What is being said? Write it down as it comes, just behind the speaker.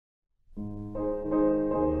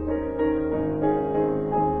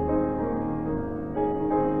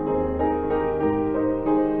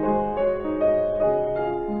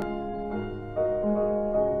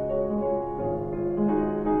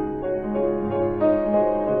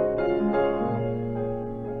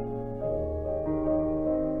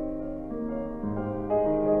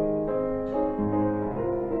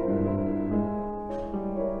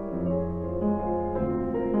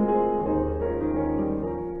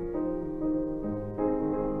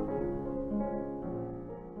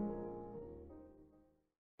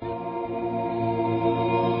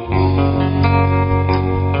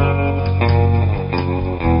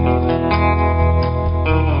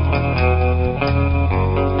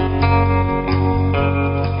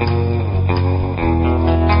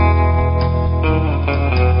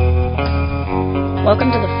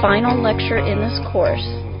final lecture in this course.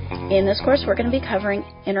 In this course, we're going to be covering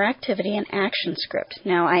interactivity and ActionScript.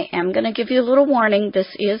 Now, I am going to give you a little warning.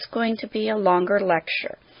 This is going to be a longer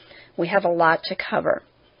lecture. We have a lot to cover.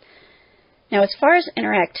 Now, as far as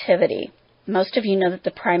interactivity, most of you know that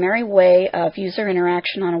the primary way of user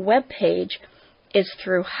interaction on a web page is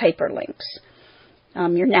through hyperlinks.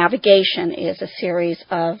 Your navigation is a series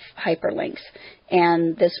of hyperlinks,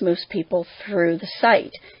 and this moves people through the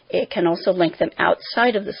site. It can also link them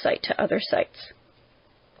outside of the site to other sites.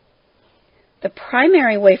 The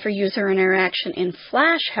primary way for user interaction in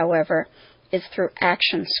Flash, however, is through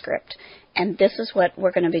ActionScript, and this is what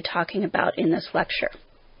we're going to be talking about in this lecture.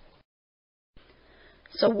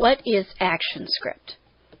 So what is ActionScript?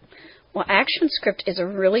 Well, ActionScript is a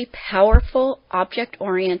really powerful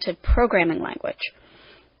object-oriented programming language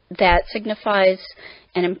that signifies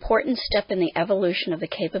an important step in the evolution of the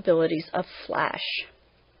capabilities of Flash.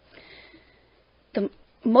 The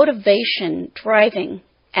motivation driving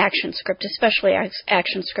ActionScript, especially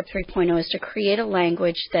ActionScript 3.0, is to create a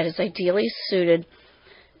language that is ideally suited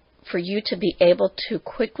for you to be able to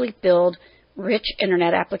quickly build rich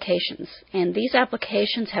internet applications, and these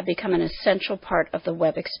applications have become an essential part of the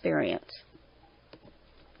web experience.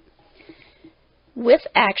 With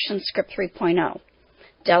ActionScript 3.0,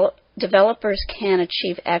 developers can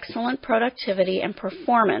achieve excellent productivity and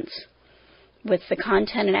performance with the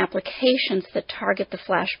content and applications that target the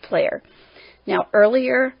Flash player. Now,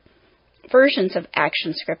 earlier versions of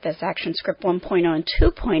ActionScript, as ActionScript 1.0 and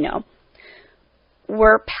 2.0,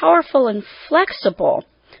 were powerful and flexible,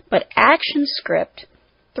 but ActionScript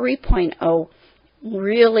 3.0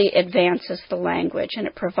 really advances the language, and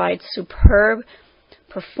it provides superb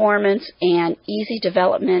performance and easy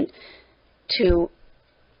development to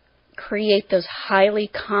create those highly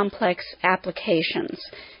complex applications.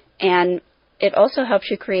 And it also helps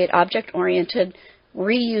you create object-oriented,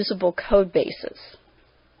 reusable code bases.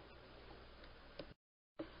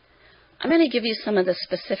 I'm going to give you some of the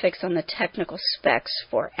specifics on the technical specs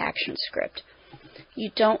for ActionScript.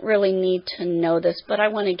 You don't really need to know this, but I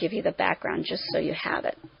want to give you the background just so you have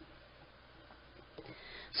it.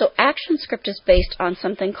 So ActionScript is based on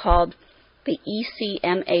something called the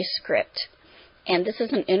ECMA script, and this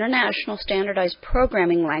is an international standardized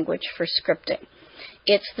programming language for scripting.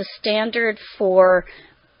 It's the standard for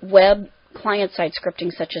web client-side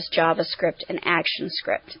scripting such as JavaScript and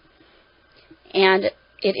ActionScript. And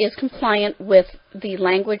it is compliant with the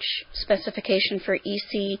language specification for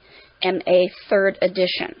ECMA 3rd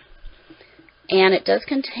edition. And it does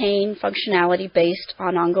contain functionality based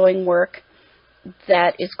on ongoing work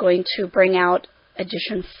that is going to bring out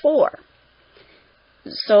edition 4.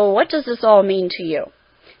 So what does this all mean to you?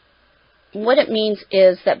 What it means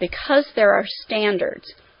is that because there are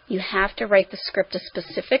standards, you have to write the script a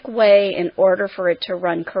specific way in order for it to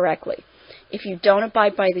run correctly. If you don't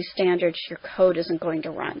abide by these standards, your code isn't going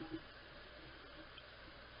to run.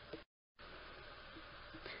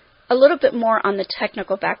 A little bit more on the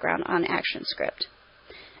technical background on ActionScript.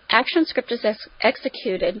 ActionScript is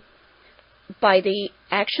executed by the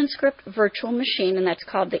ActionScript virtual machine, and that's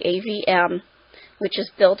called the AVM, which is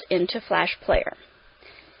built into Flash Player.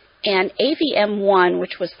 And AVM1,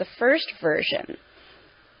 which was the first version,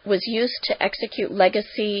 was used to execute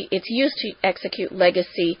legacy, it's used to execute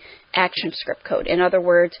legacy ActionScript code. In other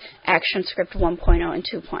words, ActionScript 1.0 and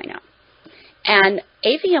 2.0. And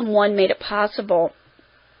AVM1 made it possible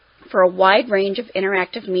for a wide range of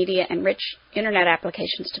interactive media and rich internet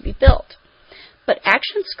applications to be built. But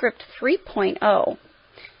ActionScript 3.0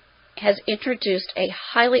 has introduced a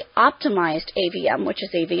highly optimized AVM, which is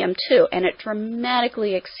AVM2, and it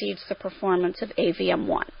dramatically exceeds the performance of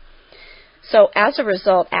AVM1. So as a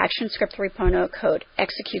result, ActionScript 3.0 code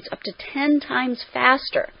executes up to 10 times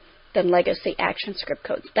faster than legacy ActionScript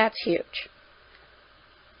codes. That's huge.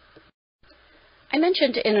 I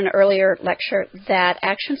mentioned in an earlier lecture that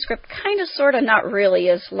ActionScript kind of, sort of, not really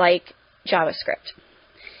is like JavaScript.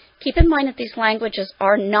 Keep in mind that these languages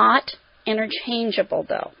are not interchangeable,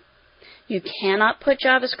 though. You cannot put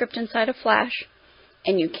JavaScript inside of Flash,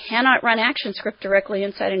 and you cannot run ActionScript directly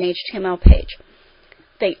inside an HTML page.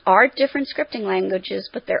 They are different scripting languages,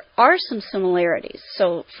 but there are some similarities.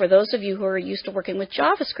 So for those of you who are used to working with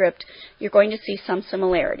JavaScript, you're going to see some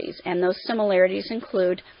similarities. And those similarities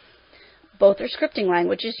include both are scripting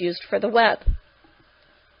languages used for the web.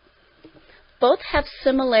 Both have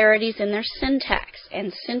similarities in their syntax,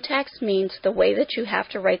 and syntax means the way that you have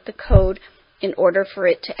to write the code in order for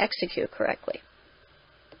it to execute correctly.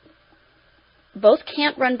 Both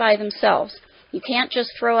can't run by themselves. You can't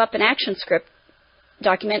just throw up an ActionScript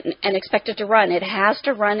document and expect it to run. It has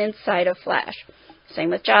to run inside of Flash. Same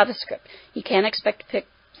with JavaScript. You can't expect to pick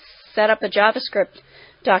set up a JavaScript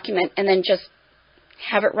document and then just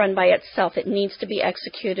have it run by itself. It needs to be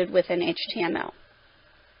executed within HTML.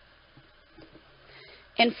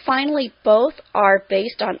 And finally, both are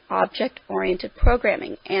based on object-oriented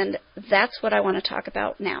programming, and that's what I want to talk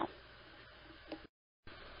about now.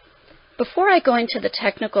 Before I go into the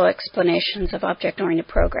technical explanations of object-oriented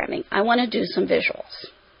programming, I want to do some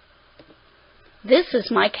visuals. This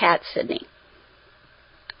is my cat, Sydney.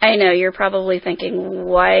 I know you're probably thinking,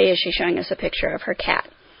 why is she showing us a picture of her cat?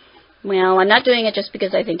 Well, I'm not doing it just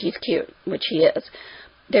because I think he's cute, which he is.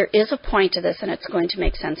 There is a point to this, and it's going to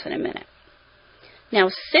make sense in a minute. Now,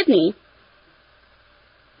 Sydney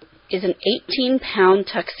is an 18-pound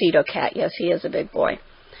tuxedo cat. Yes, he is a big boy.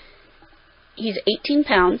 He's 18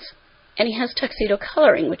 pounds, and he has tuxedo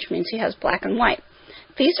coloring, which means he has black and white.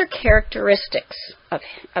 These are characteristics of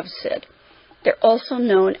Sid. They're also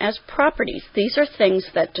known as properties. These are things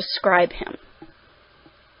that describe him.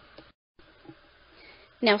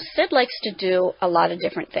 Now, Sid likes to do a lot of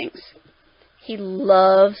different things. He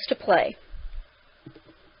loves to play.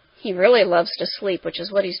 He really loves to sleep, which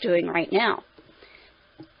is what he's doing right now.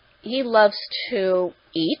 He loves to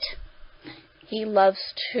eat. He loves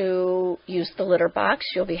to use the litter box.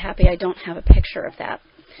 You'll be happy I don't have a picture of that.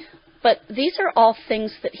 But these are all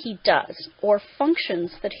things that he does, or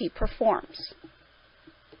functions that he performs.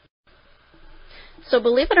 So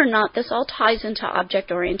believe it or not, this all ties into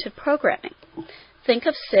object-oriented programming. Think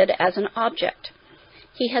of Sid as an object.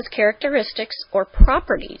 He has characteristics or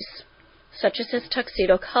properties, such as his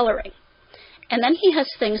tuxedo coloring. And then he has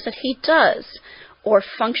things that he does, or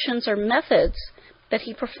functions or methods that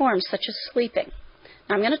he performs, such as sleeping.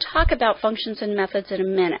 Now, I'm going to talk about functions and methods in a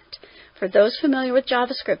minute. For those familiar with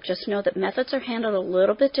JavaScript, just know that methods are handled a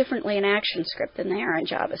little bit differently in ActionScript than they are in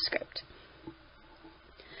JavaScript.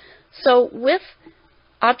 So with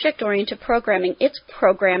object-oriented programming, it's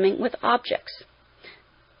programming with objects.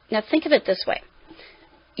 Now think of it this way.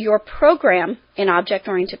 Your program in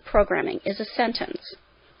object-oriented programming is a sentence,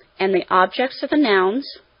 and the objects are the nouns,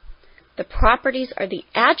 the properties are the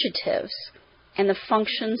adjectives, and the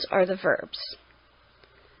functions are the verbs.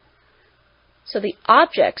 So the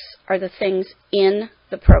objects are the things in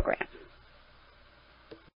the program.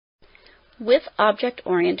 With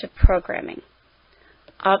object-oriented programming,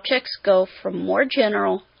 objects go from more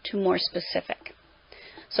general to more specific.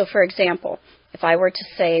 So for example, if I were to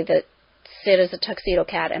say that Sid is a tuxedo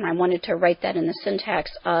cat and I wanted to write that in the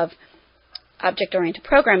syntax of object-oriented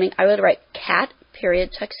programming, I would write cat,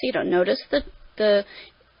 period, tuxedo. Notice that the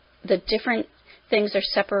different things are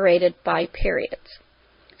separated by periods.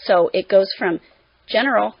 So it goes from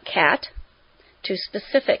general cat to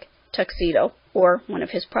specific tuxedo, or one of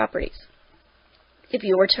his properties. If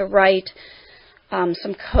you were to write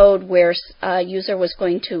some code where a user was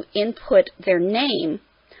going to input their name,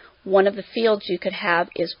 one of the fields you could have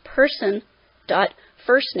is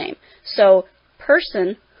person.firstname. So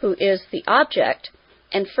person, who is the object,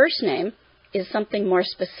 and first name is something more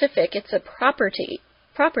specific. It's a property,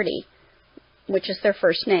 which is their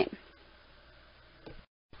first name.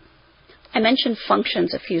 I mentioned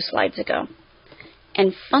functions a few slides ago,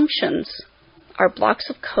 and functions are blocks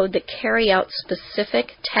of code that carry out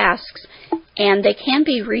specific tasks, and they can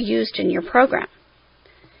be reused in your program.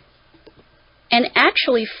 And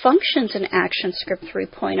actually, functions in ActionScript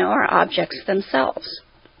 3.0 are objects themselves.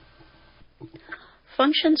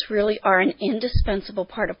 Functions really are an indispensable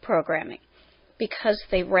part of programming because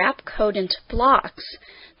they wrap code into blocks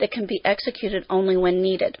that can be executed only when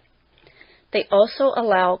needed. They also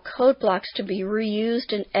allow code blocks to be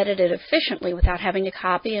reused and edited efficiently without having to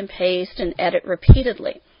copy and paste and edit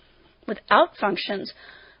repeatedly. Without functions,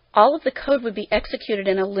 all of the code would be executed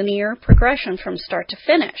in a linear progression from start to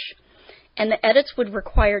finish, and the edits would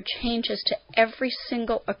require changes to every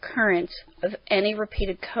single occurrence of any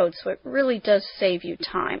repeated code, so it really does save you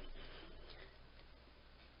time.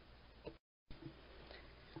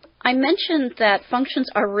 I mentioned that functions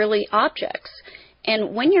are really objects.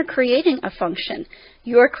 And when you're creating a function,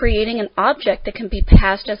 you're creating an object that can be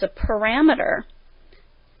passed as a parameter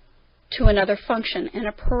to another function. And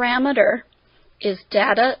a parameter is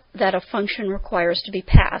data that a function requires to be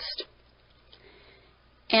passed.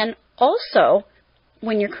 And also,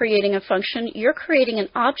 when you're creating a function, you're creating an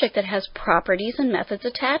object that has properties and methods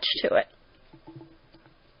attached to it.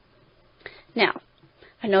 Now,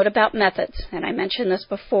 a note about methods, and I mentioned this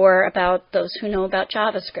before about those who know about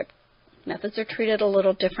JavaScript. Methods are treated a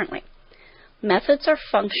little differently. Methods are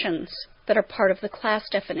functions that are part of the class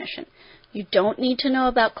definition. You don't need to know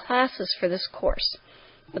about classes for this course,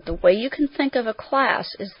 but the way you can think of a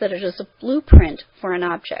class is that it is a blueprint for an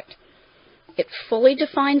object. It fully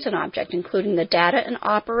defines an object, including the data and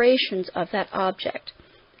operations of that object.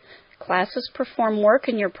 Classes perform work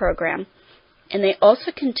in your program, and they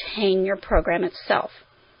also contain your program itself.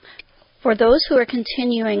 For those who are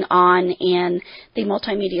continuing on in the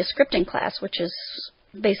multimedia scripting class, which is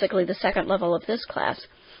basically the second level of this class,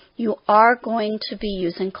 you are going to be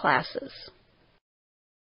using classes.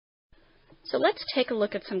 So let's take a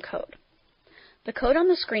look at some code. The code on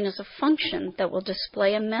the screen is a function that will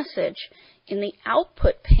display a message in the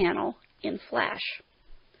output panel in Flash.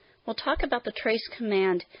 We'll talk about the trace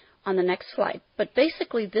command on the next slide, but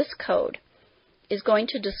basically this code is going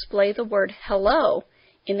to display the word hello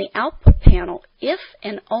in the output panel if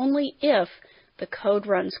and only if the code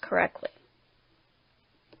runs correctly.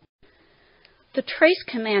 The trace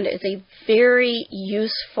command is a very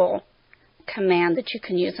useful command that you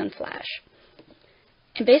can use in Flash.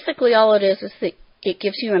 And basically all it is that it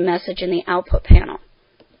gives you a message in the output panel.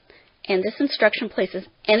 And this instruction places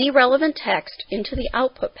any relevant text into the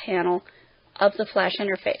output panel of the Flash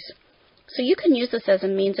interface. So you can use this as a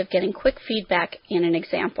means of getting quick feedback in an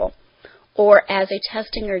example, or as a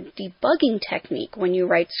testing or debugging technique when you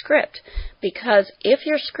write script. Because if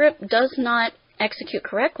your script does not execute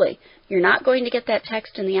correctly, you're not going to get that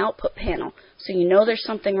text in the output panel. So you know there's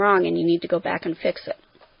something wrong and you need to go back and fix it.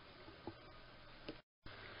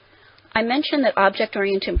 I mentioned that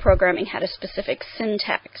object-oriented programming had a specific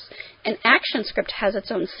syntax. An ActionScript has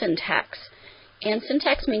its own syntax. And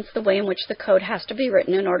syntax means the way in which the code has to be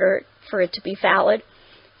written in order for it to be valid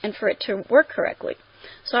and for it to work correctly.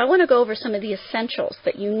 So I want to go over some of the essentials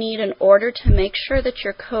that you need in order to make sure that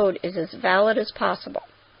your code is as valid as possible.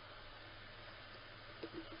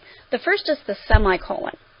 The first is the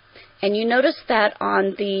semicolon. And you notice that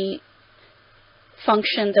on the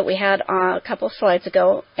function that we had a couple of slides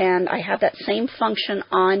ago, and I have that same function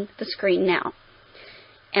on the screen now.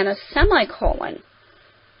 And a semicolon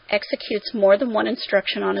executes more than one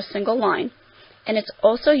instruction on a single line, and it's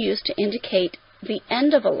also used to indicate the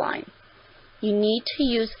end of a line. You need to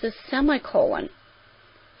use the semicolon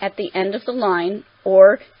at the end of the line,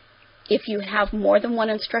 or if you have more than one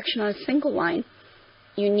instruction on a single line,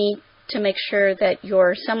 you need to make sure that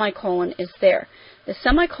your semicolon is there. The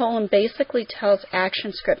semicolon basically tells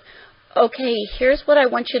ActionScript, okay, here's what I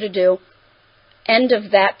want you to do, end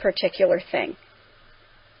of that particular thing.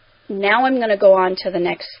 Now I'm going to go on to the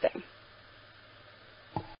next thing.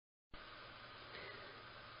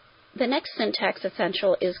 The next syntax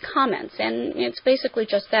essential is comments, and it's basically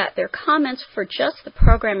just that. They're comments for just the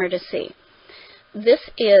programmer to see. This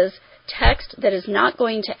is text that is not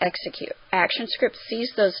going to execute. ActionScript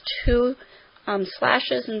sees those two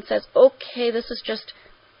slashes and says, okay, this is just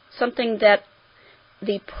something that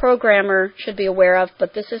the programmer should be aware of,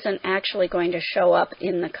 but this isn't actually going to show up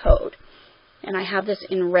in the code. And I have this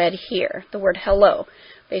in red here, the word hello.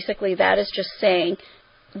 Basically, that is just saying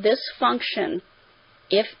this function,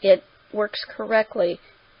 if it works correctly,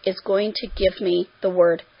 is going to give me the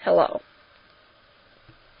word hello.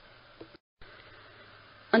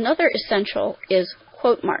 Another essential is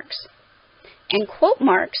quote marks. And quote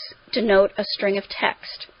marks denote a string of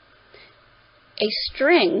text. A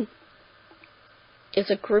string is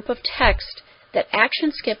a group of text that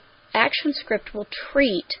ActionScript will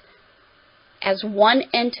treat as one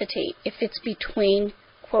entity if it's between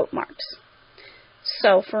quote marks.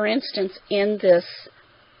 So, for instance, in this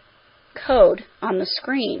code on the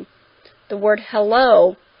screen, the word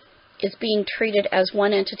hello is being treated as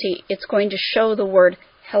one entity. It's going to show the word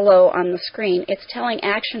hello on the screen. It's telling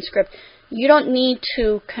ActionScript, you don't need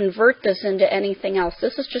to convert this into anything else.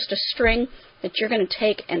 This is just a string that you're going to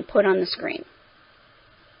take and put on the screen.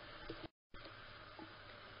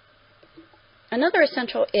 Another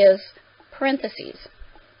essential is parentheses.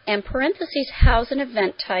 And parentheses house an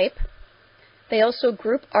event type. They also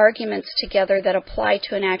group arguments together that apply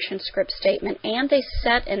to an ActionScript statement, and they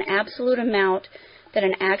set an absolute amount that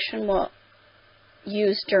an action will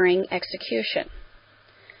use during execution.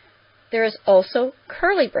 There is also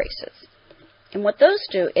curly braces. And what those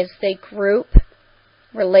do is they group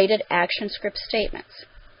related ActionScript statements.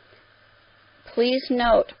 Please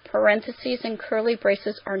note, parentheses and curly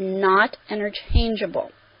braces are not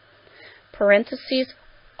interchangeable. Parentheses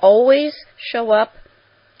always show up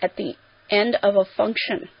at the end of a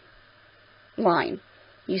function line.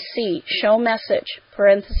 You see, show message,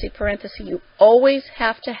 parenthesis, parenthesis. You always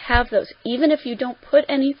have to have those, even if you don't put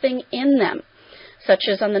anything in them. Such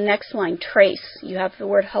as on the next line, trace, you have the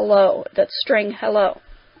word hello, that string hello.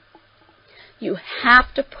 You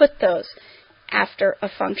have to put those after a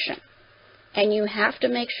function. And you have to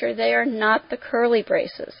make sure they are not the curly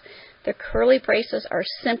braces. The curly braces are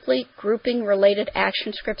simply grouping related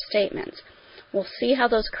ActionScript statements. We'll see how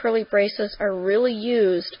those curly braces are really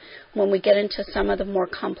used when we get into some of the more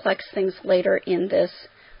complex things later in this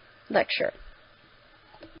lecture.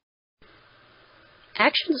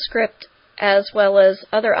 ActionScript, as well as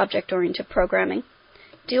other object-oriented programming,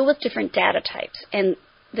 deal with different data types, and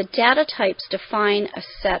the data types define a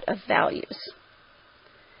set of values.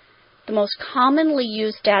 The most commonly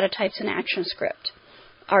used data types in ActionScript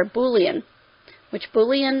are Boolean, which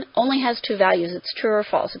Boolean only has two values. It's true or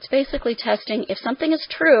false. It's basically testing if something is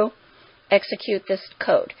true, execute this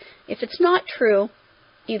code. If it's not true,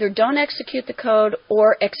 either don't execute the code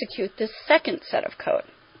or execute this second set of code.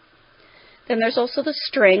 Then there's also the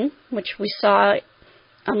string, which we saw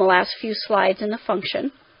on the last few slides in the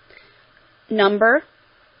function, number,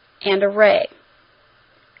 and array.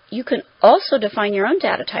 You can also define your own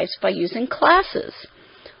data types by using classes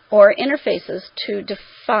or interfaces to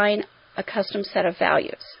define a custom set of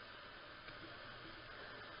values.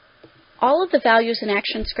 All of the values in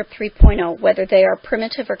ActionScript 3.0, whether they are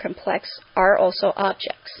primitive or complex, are also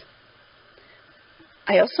objects.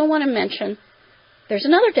 I also want to mention there's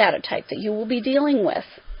another data type that you will be dealing with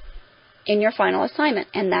in your final assignment,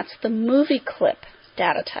 and that's the movie clip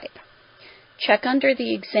data type. Check under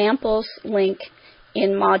the examples link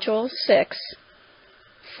in Module 6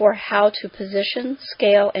 for how to position,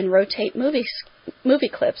 scale, and rotate movie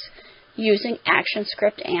clips using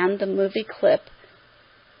ActionScript and the movie clip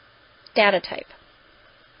data type.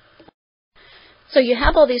 So you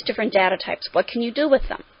have all these different data types. What can you do with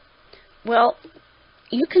them? Well,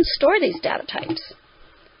 you can store these data types,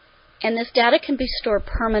 and this data can be stored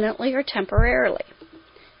permanently or temporarily.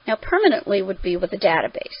 Now, permanently would be with a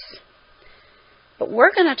database, but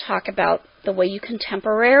we're going to talk about the way you can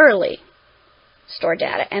temporarily store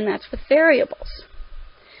data, and that's with variables.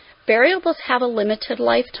 Variables have a limited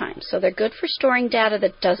lifetime, so they're good for storing data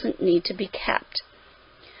that doesn't need to be kept.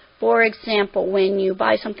 For example, when you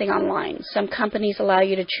buy something online, some companies allow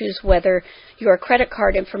you to choose whether your credit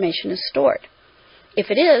card information is stored.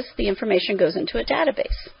 If it is, the information goes into a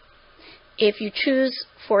database. If you choose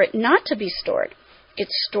for it not to be stored,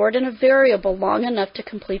 it's stored in a variable long enough to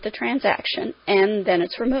complete the transaction, and then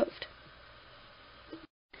it's removed.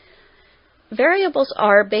 Variables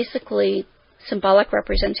are basically symbolic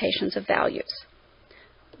representations of values.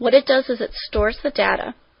 What it does is it stores the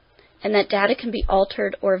data, and that data can be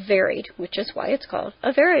altered or varied, which is why it's called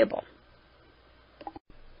a variable.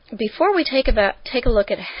 Before we take a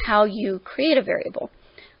look at how you create a variable,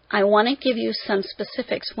 I want to give you some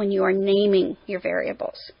specifics when you are naming your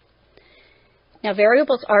variables. Now,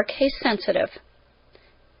 variables are case sensitive,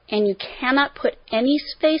 and you cannot put any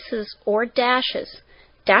spaces or dashes.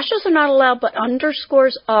 Dashes are not allowed, but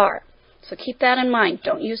underscores are. So keep that in mind.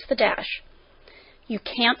 Don't use the dash. You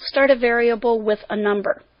can't start a variable with a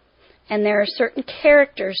number, and there are certain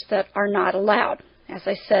characters that are not allowed. As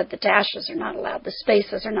I said, the dashes are not allowed. The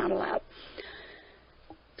spaces are not allowed.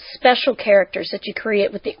 Special characters that you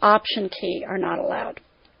create with the Option key are not allowed.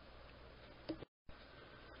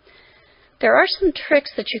 There are some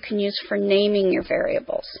tricks that you can use for naming your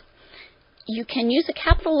variables. You can use a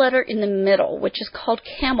capital letter in the middle, which is called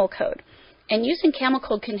camel code. And using camel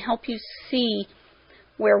code can help you see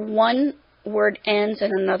where one word ends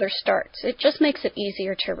and another starts. It just makes it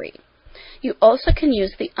easier to read. You also can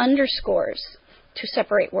use the underscores to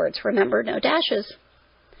separate words. Remember, no dashes.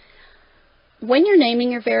 When you're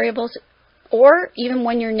naming your variables, or even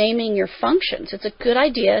when you're naming your functions, it's a good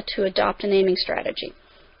idea to adopt a naming strategy,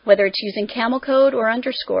 whether it's using camel code or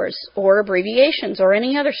underscores or abbreviations or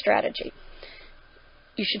any other strategy.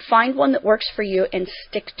 You should find one that works for you and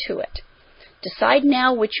stick to it. Decide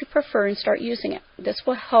now which you prefer and start using it. This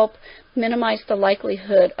will help minimize the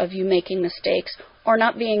likelihood of you making mistakes or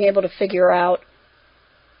not being able to figure out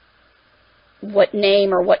what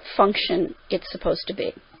name or what function it's supposed to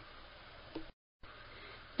be.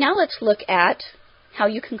 Now let's look at how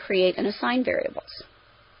you can create and assign variables.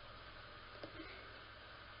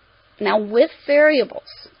 Now with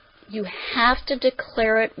variables, you have to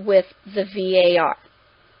declare it with the VAR.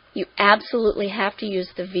 You absolutely have to use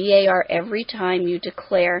the VAR every time you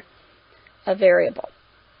declare a variable.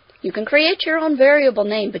 You can create your own variable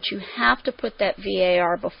name, but you have to put that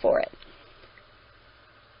VAR before it.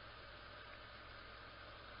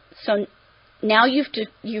 So now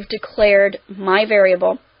you've declared my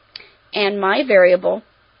variable, and my variable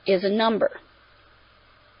is a number.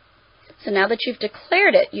 So now that you've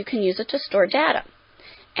declared it, you can use it to store data.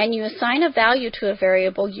 And you assign a value to a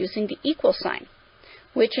variable using the equal sign,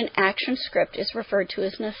 which in ActionScript is referred to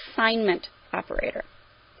as an assignment operator.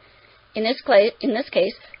 In this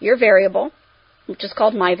case, your variable, which is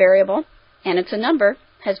called my variable, and it's a number,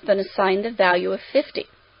 has been assigned the value of 50.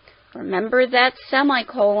 Remember that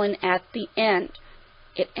semicolon at the end.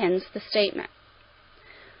 It ends the statement.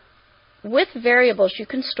 With variables, you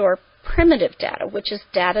can store primitive data, which is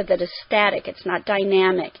data that is static. It's not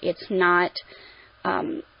dynamic. It's not,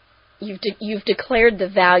 you've declared the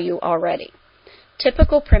value already.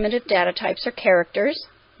 Typical primitive data types are characters,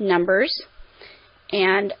 numbers,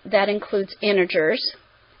 and that includes integers.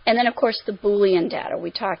 And then, of course, the Boolean data.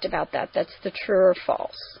 We talked about that. That's the true or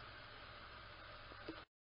false.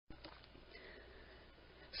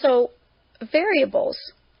 So variables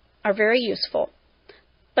are very useful,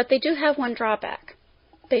 but they do have one drawback.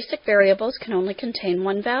 Basic variables can only contain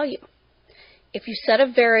one value. If you set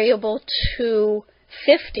a variable to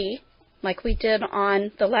 50, like we did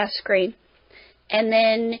on the last screen, and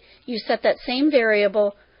then you set that same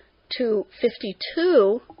variable to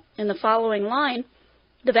 52 in the following line,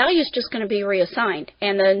 the value is just going to be reassigned,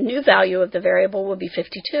 and the new value of the variable will be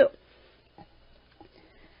 52.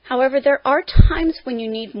 However, there are times when you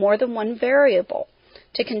need more than one variable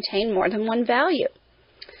to contain more than one value.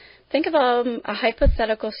 Think of a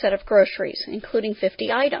hypothetical set of groceries, including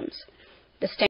 50 items. The